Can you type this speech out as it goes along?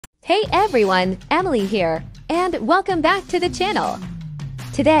Hey everyone, Emily here, and welcome back to the channel.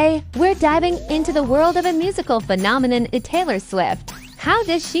 Today, we're diving into the world of a musical phenomenon, Taylor Swift. How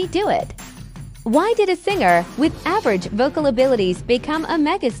does she do it? Why did a singer with average vocal abilities become a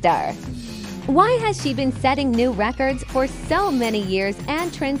megastar? Why has she been setting new records for so many years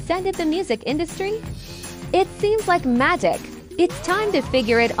and transcended the music industry? It seems like magic. It's time to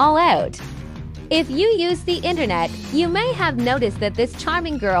figure it all out. If you use the internet, you may have noticed that this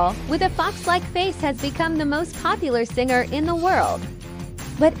charming girl with a fox-like face has become the most popular singer in the world.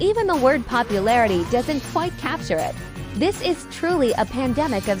 But even the word popularity doesn't quite capture it. This is truly a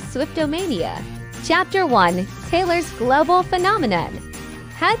pandemic of Swiftomania. Chapter 1: Taylor's Global Phenomenon.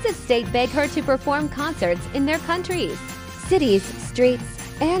 Heads of state beg her to perform concerts in their countries. Cities, streets,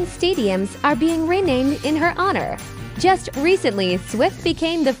 and stadiums are being renamed in her honor. Just recently, Swift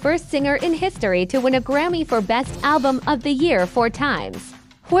became the first singer in history to win a Grammy for Best Album of the Year 4 times.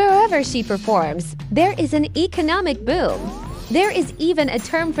 Wherever she performs, there is an economic boom. There is even a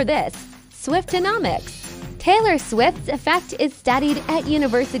term for this: Swiftonomics. Taylor Swift's effect is studied at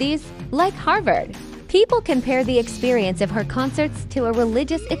universities like Harvard. People compare the experience of her concerts to a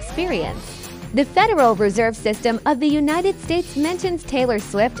religious experience. The Federal Reserve System of the United States mentions Taylor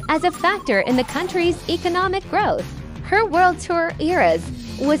Swift as a factor in the country's economic growth. Her world tour Eras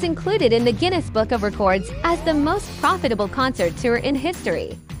was included in the Guinness Book of Records as the most profitable concert tour in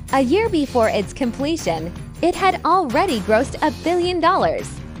history. A year before its completion, it had already grossed $1 billion.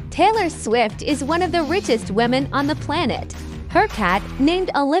 Taylor Swift is one of the richest women on the planet. Her cat,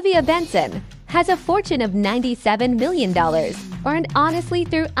 named Olivia Benson, has a fortune of $97 million, earned honestly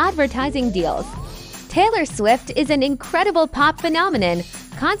through advertising deals. Taylor Swift is an incredible pop phenomenon,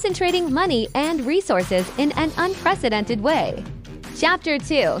 concentrating money and resources in an unprecedented way. Chapter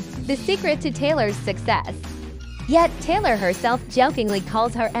 2: The Secret to Taylor's Success. Yet Taylor herself jokingly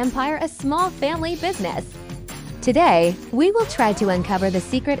calls her empire a small family business. Today, we will try to uncover the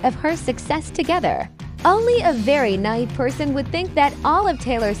secret of her success together. Only a very naive person would think that all of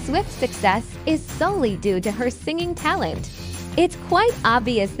Taylor Swift's success is solely due to her singing talent. It's quite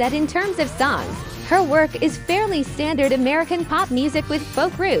obvious that in terms of songs, her work is fairly standard American pop music with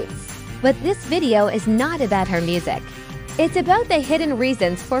folk roots. But this video is not about her music. It's about the hidden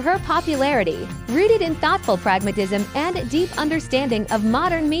reasons for her popularity, rooted in thoughtful pragmatism and deep understanding of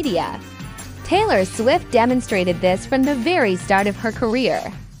modern media. Taylor Swift demonstrated this from the very start of her career.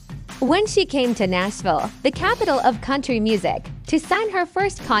 When she came to Nashville, the capital of country music, to sign her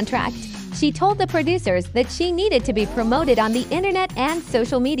first contract, she told the producers that she needed to be promoted on the internet and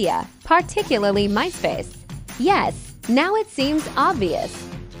social media, particularly MySpace. Yes, now it seems obvious.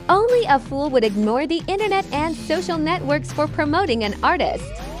 Only a fool would ignore the internet and social networks for promoting an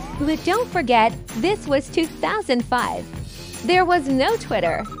artist. But don't forget, this was 2005. There was no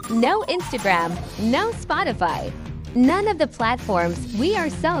Twitter, no Instagram, no Spotify. None of the platforms we are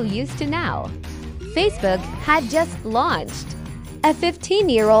so used to now. Facebook had just launched. A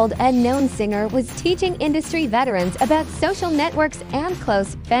 15-year-old unknown singer was teaching industry veterans about social networks and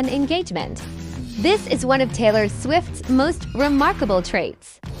close fan engagement. This is one of Taylor Swift's most remarkable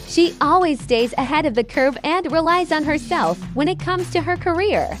traits. She always stays ahead of the curve and relies on herself when it comes to her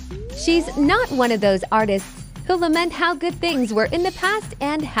career. She's not one of those artists who lament how good things were in the past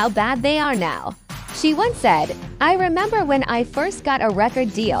and how bad they are now. She once said, "I remember when I first got a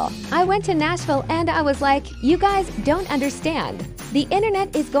record deal, I went to Nashville and I was like, you guys don't understand. The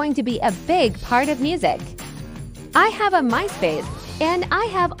internet is going to be a big part of music. I have a MySpace, and I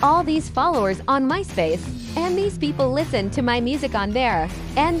have all these followers on MySpace, and these people listen to my music on there,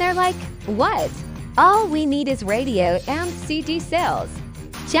 and they're like, what? All we need is radio and CD sales."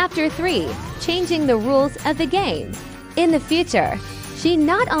 Chapter 3: Changing the Rules of the Game. In the future, she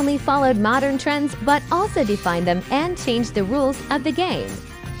not only followed modern trends but also defined them and changed the rules of the game.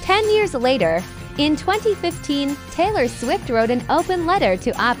 10 years later, in 2015, Taylor Swift wrote an open letter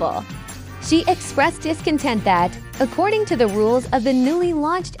to Apple. She expressed discontent that, according to the rules of the newly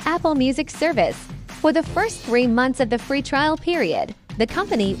launched Apple Music service, for the first 3 months of the free trial period, the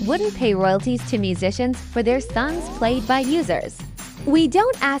company wouldn't pay royalties to musicians for their songs played by users. "We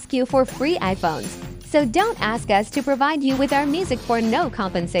don't ask you for free iPhones, so don't ask us to provide you with our music for no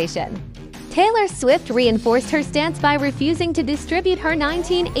compensation." Taylor Swift reinforced her stance by refusing to distribute her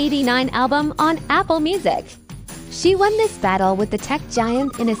 1989 album on Apple Music. She won this battle with the tech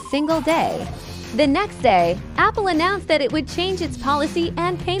giant in a single day. The next day, Apple announced that it would change its policy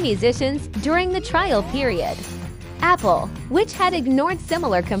and pay musicians during the trial period. Apple, which had ignored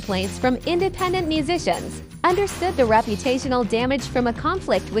similar complaints from independent musicians, understood the reputational damage from a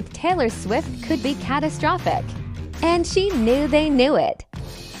conflict with Taylor Swift could be catastrophic. And she knew they knew it.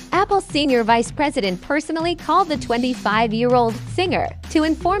 Apple's senior vice president personally called the 25-year-old singer to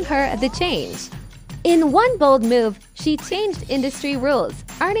inform her of the change. In one bold move, she changed industry rules,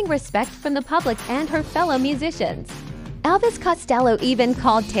 earning respect from the public and her fellow musicians. Elvis Costello even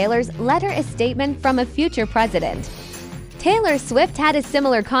called Taylor's letter a statement from a future president. Taylor Swift had a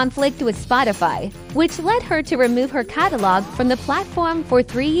similar conflict with Spotify, which led her to remove her catalog from the platform for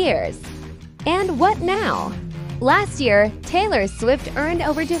 3 years. And what now? Last year, Taylor Swift earned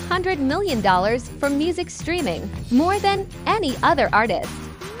over $200 million from music streaming, more than any other artist.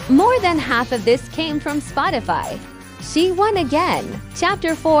 More than half of this came from Spotify. She won again.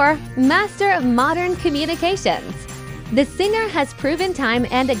 Chapter 4: Master of Modern Communications. The singer has proven time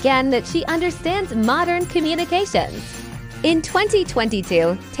and again that she understands modern communications. In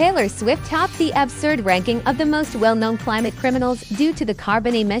 2022, Taylor Swift topped the absurd ranking of the most well-known climate criminals due to the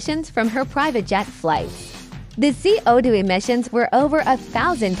carbon emissions from her private jet flights. The CO2 emissions were over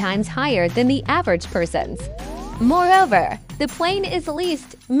 1,000 times higher than the average person's. Moreover, the plane is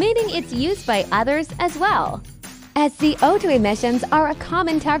leased, meaning it's used by others as well. As CO2 emissions are a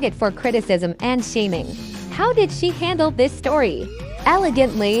common target for criticism and shaming, how did she handle this story?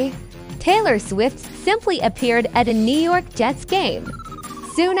 Elegantly. Taylor Swift simply appeared at a New York Jets game.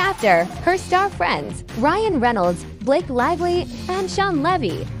 Soon after, her star friends, Ryan Reynolds, Blake Lively, and Sean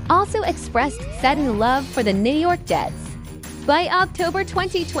Levy, also expressed sudden love for the New York Jets. By October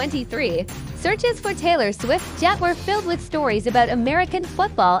 2023, searches for Taylor Swift jet were filled with stories about American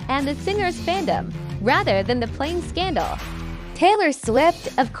football and the singer's fandom, rather than the plane scandal. Taylor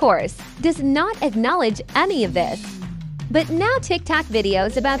Swift, of course, does not acknowledge any of this. But now TikTok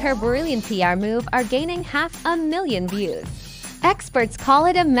videos about her brilliant PR move are gaining 500,000 views. Experts call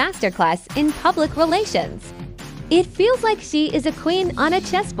it a masterclass in public relations. It feels like she is a queen on a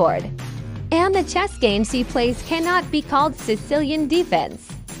chessboard. And the chess game she plays cannot be called Sicilian defense.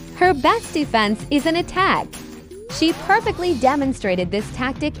 Her best defense is an attack. She perfectly demonstrated this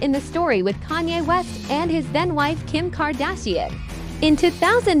tactic in the story with Kanye West and his then-wife Kim Kardashian. In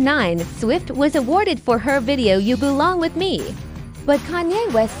 2009, Swift was awarded for her video You Belong With Me. But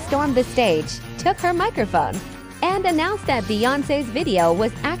Kanye West stormed the stage, took her microphone, and announced that Beyoncé's video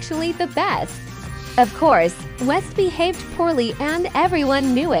was actually the best. Of course, West behaved poorly and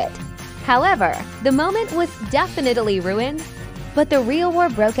everyone knew it. However, the moment was definitely ruined. But the real war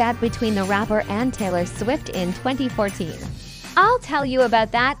broke out between the rapper and Taylor Swift in 2014. I'll tell you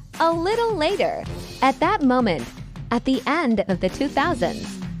about that a little later. At that moment, at the end of the 2000s,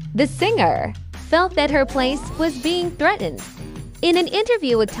 the singer felt that her place was being threatened. In an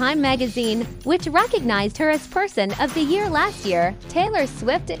interview with Time magazine, which recognized her as Person of the Year last year, Taylor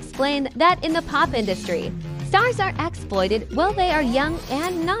Swift explained that in the pop industry, stars are exploited while they are young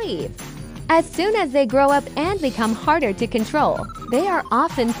and naive. As soon as they grow up and become harder to control, they are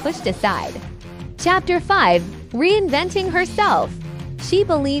often pushed aside. Chapter 5: Reinventing Herself. She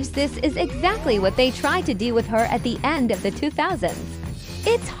believes this is exactly what they tried to do with her at the end of the 2000s.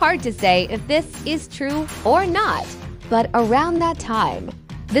 It's hard to say if this is true or not, but around that time,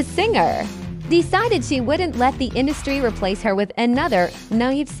 the singer decided she wouldn't let the industry replace her with another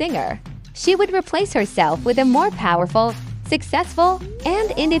naive singer. She would replace herself with a more powerful, successful,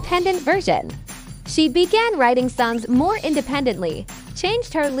 and independent version. She began writing songs more independently,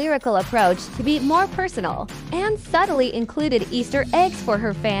 changed her lyrical approach to be more personal, and subtly included Easter eggs for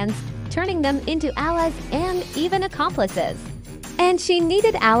her fans, turning them into allies and even accomplices. And she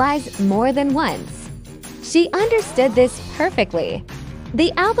needed allies more than once. She understood this perfectly.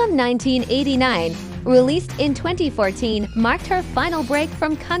 The album 1989, released in 2014, marked her final break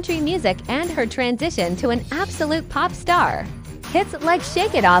from country music and her transition to an absolute pop star. Hits like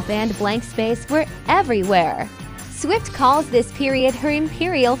Shake It Off and Blank Space were everywhere. Swift calls this period her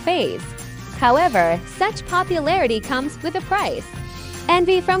imperial phase. However, such popularity comes with a price.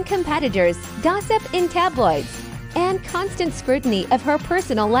 Envy from competitors, gossip in tabloids, and constant scrutiny of her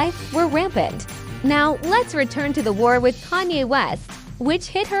personal life were rampant. Now, let's return to the war with Kanye West, which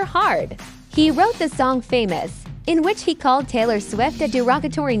hit her hard. He wrote the song Famous, in which he called Taylor Swift a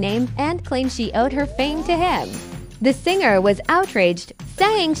derogatory name and claimed she owed her fame to him. The singer was outraged,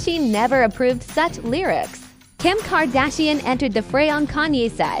 saying she never approved such lyrics. Kim Kardashian entered the fray on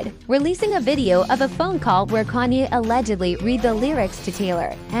Kanye's side, releasing a video of a phone call where Kanye allegedly read the lyrics to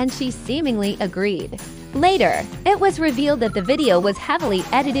Taylor, and she seemingly agreed. Later, it was revealed that the video was heavily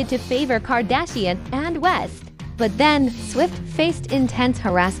edited to favor Kardashian and West. But then, Swift faced intense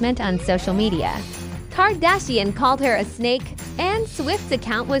harassment on social media. Kardashian called her a snake, and Swift's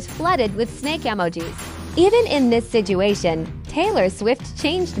account was flooded with snake emojis. Even in this situation, Taylor Swift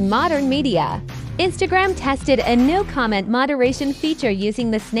changed modern media. Instagram tested a new comment moderation feature using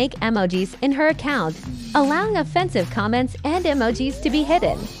the snake emojis in her account, allowing offensive comments and emojis to be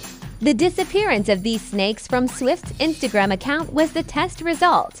hidden. The disappearance of these snakes from Swift's Instagram account was the test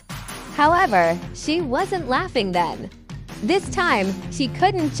result. However, she wasn't laughing then. This time, she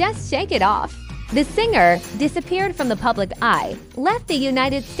couldn't just shake it off. The singer disappeared from the public eye, left the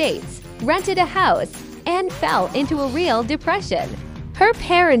United States, rented a house, and fell into a real depression. Her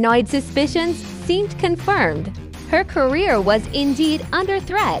paranoid suspicions seemed confirmed. Her career was indeed under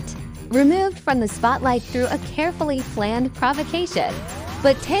threat, removed from the spotlight through a carefully planned provocation.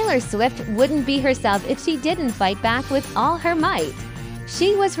 But Taylor Swift wouldn't be herself if she didn't fight back with all her might.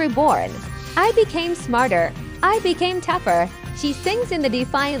 She was reborn. I became smarter. I became tougher. She sings in the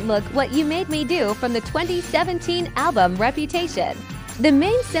defiant look "What You Made Me Do" from the 2017 album Reputation. The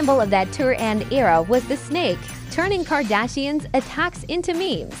main symbol of that tour and era was the snake, turning Kardashians' attacks into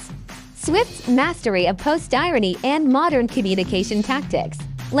memes. Swift's mastery of post-irony and modern communication tactics,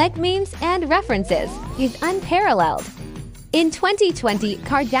 like memes and references, is unparalleled. In 2020,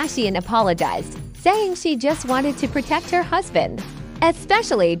 Kardashian apologized, saying she just wanted to protect her husband,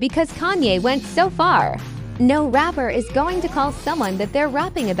 especially because Kanye went so far. No rapper is going to call someone that they're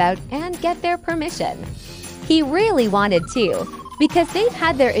rapping about and get their permission. He really wanted to, because they've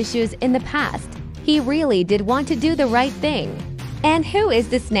had their issues in the past. He really did want to do the right thing. And who is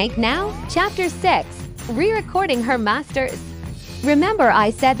the snake now? Chapter 6. Re-recording her masters. Remember I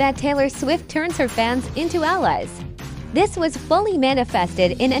said that Taylor Swift turns her fans into allies? This was fully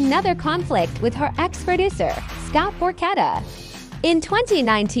manifested in another conflict with her ex-producer, Scott Borchetta. In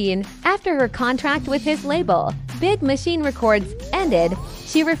 2019, after her contract with his label, Big Machine Records, ended,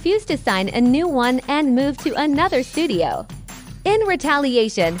 she refused to sign a new one and moved to another studio. In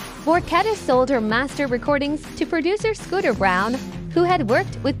retaliation, Borchetta sold her master recordings to producer Scooter Braun, who had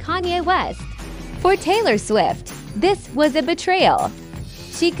worked with Kanye West. For Taylor Swift, this was a betrayal.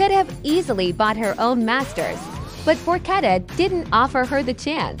 She could have easily bought her own masters, but Borchetta didn't offer her the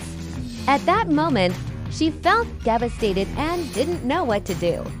chance. At that moment, she felt devastated and didn't know what to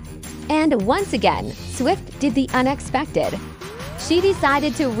do. And once again, Swift did the unexpected. She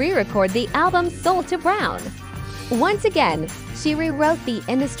decided to re-record the album sold to Braun. Once again, she rewrote the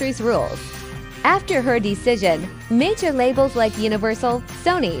industry's rules. After her decision, major labels like Universal,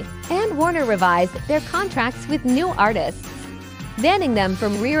 Sony, and Warner revised their contracts with new artists, banning them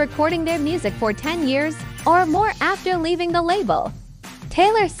from re-recording their music for 10 years or more after leaving the label.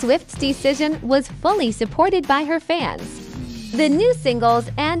 Taylor Swift's decision was fully supported by her fans. The new singles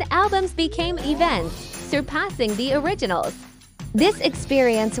and albums became events, surpassing the originals. This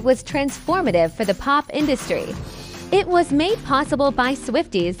experience was transformative for the pop industry. It was made possible by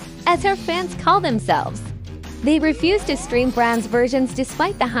Swifties, as her fans call themselves. They refused to stream Braun's versions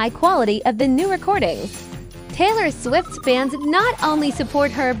despite the high quality of the new recordings. Taylor Swift's fans not only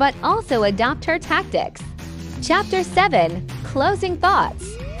support her but also adopt her tactics. Chapter 7. Closing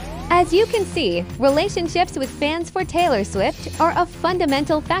Thoughts. As you can see, relationships with fans for Taylor Swift are a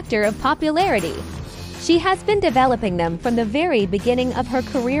fundamental factor of popularity. She has been developing them from the very beginning of her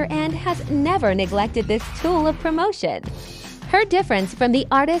career and has never neglected this tool of promotion. Her difference from the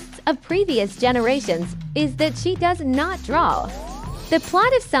artists of previous generations is that she does not draw. The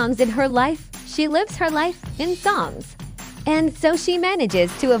plot of songs in her life, she lives her life in songs. And so she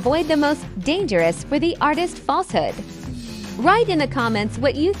manages to avoid the most dangerous for the artist falsehood. Write in the comments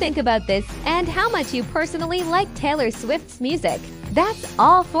what you think about this and how much you personally like Taylor Swift's music. That's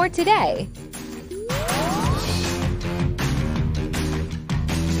all for today.